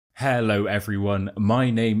Hello everyone,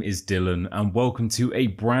 my name is Dylan and welcome to a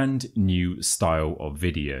brand new style of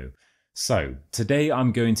video. So, today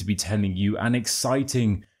I'm going to be telling you an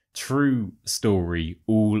exciting, true story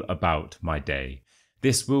all about my day.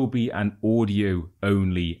 This will be an audio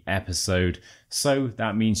only episode, so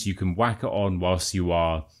that means you can whack it on whilst you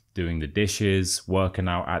are doing the dishes, working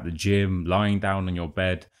out at the gym, lying down on your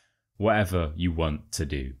bed, whatever you want to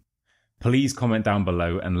do. Please comment down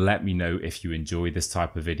below and let me know if you enjoy this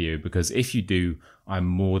type of video, because if you do, I'm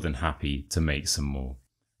more than happy to make some more.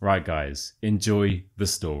 Right guys, enjoy the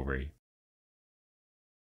story.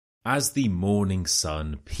 As the morning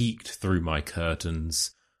sun peeked through my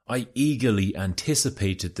curtains, I eagerly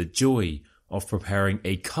anticipated the joy of preparing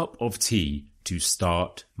a cup of tea to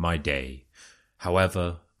start my day.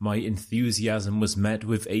 However, my enthusiasm was met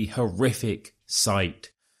with a horrific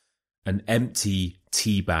sight: an empty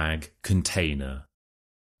tea bag container.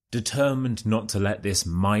 Determined not to let this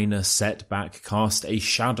minor setback cast a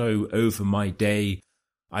shadow over my day,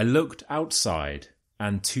 I looked outside,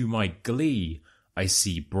 and to my glee, I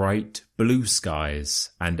see bright blue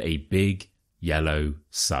skies and a big yellow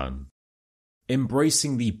sun.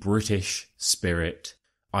 Embracing the British spirit,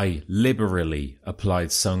 I liberally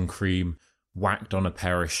applied sun cream, whacked on a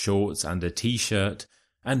pair of shorts and a t-shirt,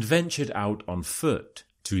 and ventured out on foot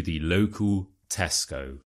to the local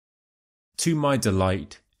Tesco. To my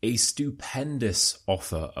delight, a stupendous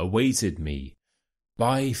offer awaited me.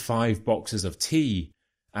 Buy 5 boxes of tea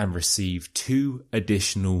and receive 2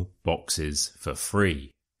 additional boxes for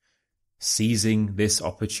free. Seizing this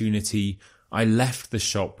opportunity, I left the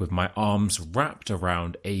shop with my arms wrapped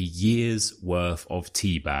around a year's worth of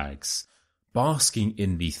tea bags, basking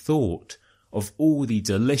in the thought of all the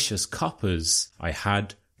delicious cuppers I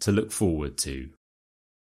had to look forward to.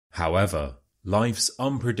 However, life's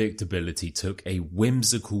unpredictability took a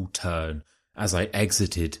whimsical turn as I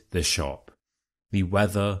exited the shop. The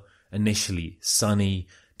weather, initially sunny,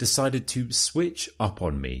 decided to switch up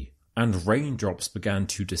on me, and raindrops began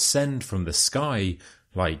to descend from the sky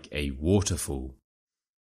like a waterfall.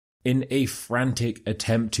 In a frantic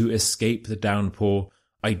attempt to escape the downpour,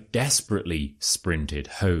 I desperately sprinted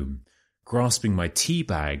home, grasping my tea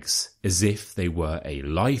bags as if they were a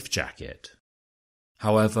life jacket.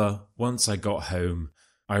 However, once I got home,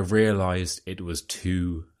 I realized it was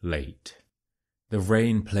too late. The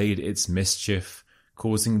rain played its mischief,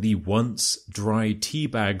 causing the once dry tea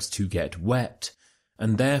bags to get wet,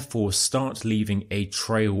 and therefore start leaving a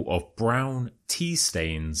trail of brown tea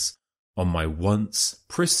stains on my once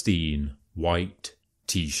pristine white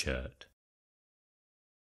t-shirt.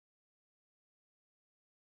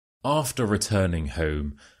 After returning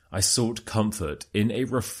home, I sought comfort in a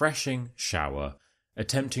refreshing shower,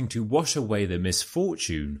 attempting to wash away the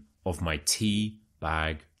misfortune of my tea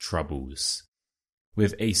bag troubles.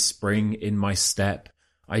 With a spring in my step,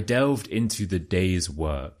 I delved into the day's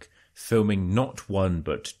work, filming not 1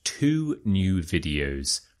 but 2 new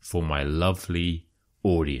videos for my lovely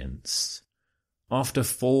audience. After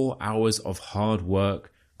 4 hours of hard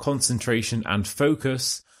work, concentration and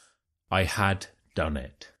focus, I had done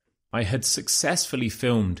it. I had successfully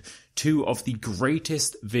filmed 2 of the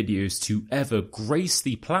greatest videos to ever grace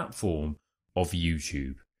the platform of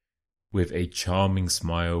YouTube. With a charming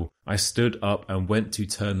smile, I stood up and went to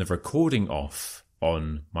turn the recording off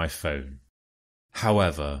on my phone.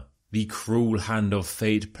 However, the cruel hand of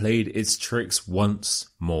fate played its tricks once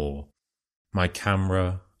more. My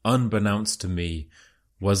camera, unbeknownst to me,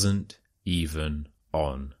 wasn't even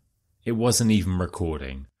on. It wasn't even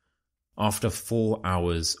recording. After 4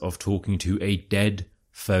 hours of talking to a dead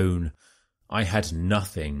phone, I had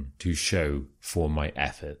nothing to show for my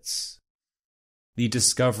efforts. The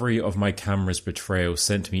discovery of my camera's betrayal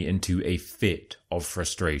sent me into a fit of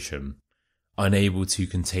frustration. Unable to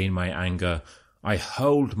contain my anger, I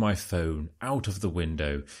hurled my phone out of the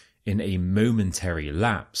window in a momentary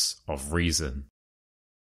lapse of reason.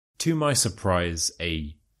 To my surprise,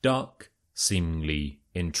 a duck, seemingly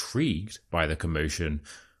intrigued by the commotion,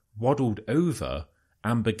 waddled over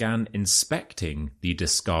and began inspecting the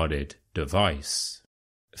discarded device.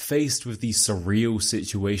 Faced with the surreal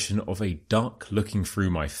situation of a duck looking through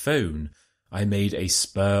my phone, I made a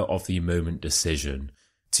spur-of-the-moment decision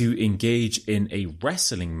to engage in a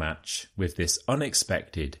wrestling match with this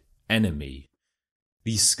unexpected enemy.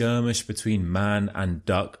 The skirmish between man and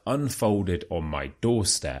duck unfolded on my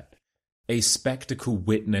doorstep, a spectacle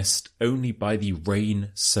witnessed only by the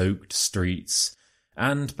rain-soaked streets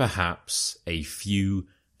and perhaps a few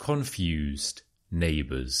confused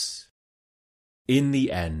neighbours. In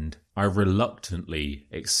the end, I reluctantly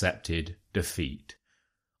accepted defeat.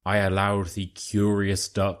 I allowed the curious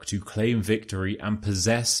duck to claim victory and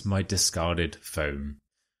possess my discarded phone.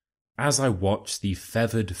 As I watched the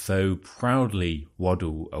feathered foe proudly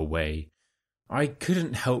waddle away, I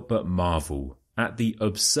couldn't help but marvel at the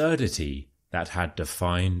absurdity that had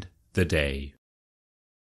defined the day.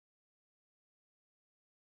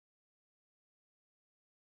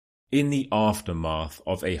 In the aftermath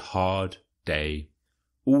of a hard day,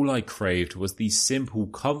 all I craved was the simple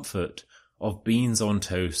comfort of beans on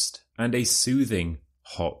toast and a soothing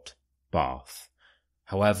hot bath.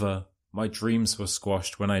 However, my dreams were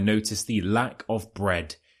squashed when I noticed the lack of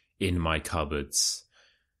bread in my cupboards.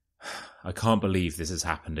 I can't believe this has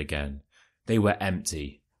happened again. They were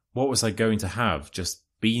empty. What was I going to have? Just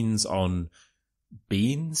beans on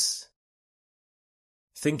beans?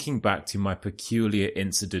 Thinking back to my peculiar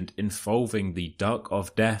incident involving the duck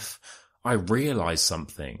of death, I realized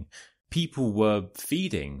something. People were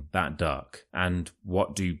feeding that duck. And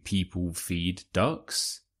what do people feed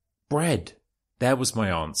ducks? Bread. There was my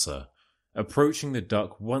answer. Approaching the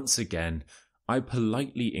duck once again, I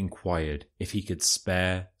politely inquired if he could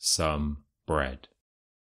spare some bread.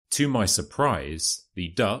 To my surprise, the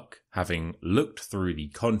duck, having looked through the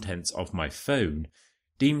contents of my phone,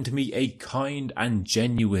 deemed me a kind and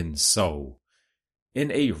genuine soul.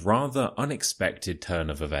 In a rather unexpected turn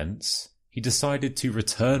of events, he decided to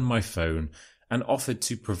return my phone and offered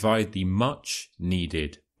to provide the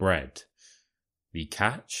much-needed bread. The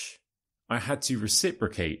catch? I had to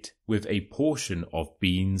reciprocate with a portion of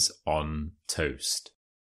beans on toast.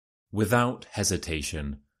 Without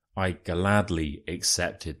hesitation, I gladly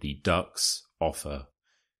accepted the duck's offer.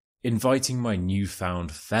 Inviting my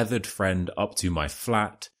newfound feathered friend up to my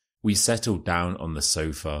flat, we settled down on the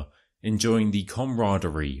sofa, enjoying the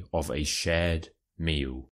camaraderie of a shared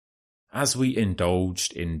meal. As we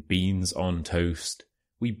indulged in beans on toast,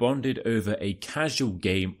 we bonded over a casual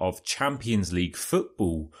game of Champions League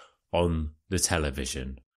football on the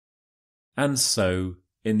television. And so,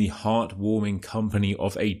 in the heartwarming company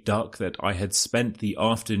of a duck that I had spent the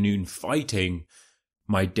afternoon fighting,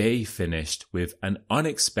 my day finished with an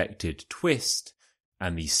unexpected twist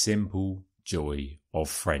and the simple joy of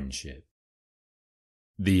friendship.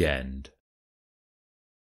 The end.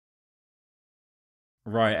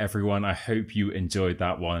 Right, everyone, I hope you enjoyed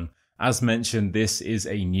that one. As mentioned, this is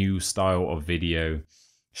a new style of video.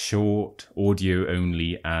 Short, audio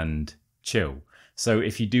only, and chill. So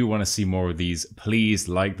if you do want to see more of these, please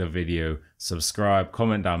like the video, subscribe,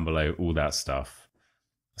 comment down below, all that stuff.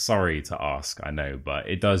 Sorry to ask, I know, but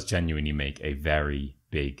it does genuinely make a very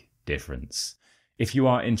big difference. If you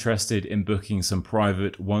are interested in booking some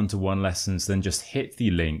private one-to-one lessons, then just hit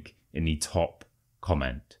the link in the top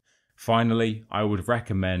comment. Finally, I would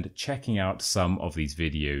recommend checking out some of these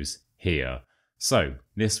videos here. So,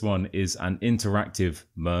 this one is an interactive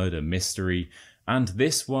murder mystery, and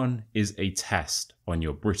this one is a test on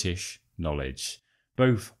your British knowledge.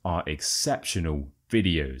 Both are exceptional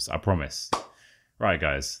videos, I promise. Right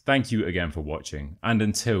guys, thank you again for watching, and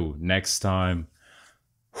until next time,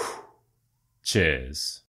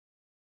 cheers.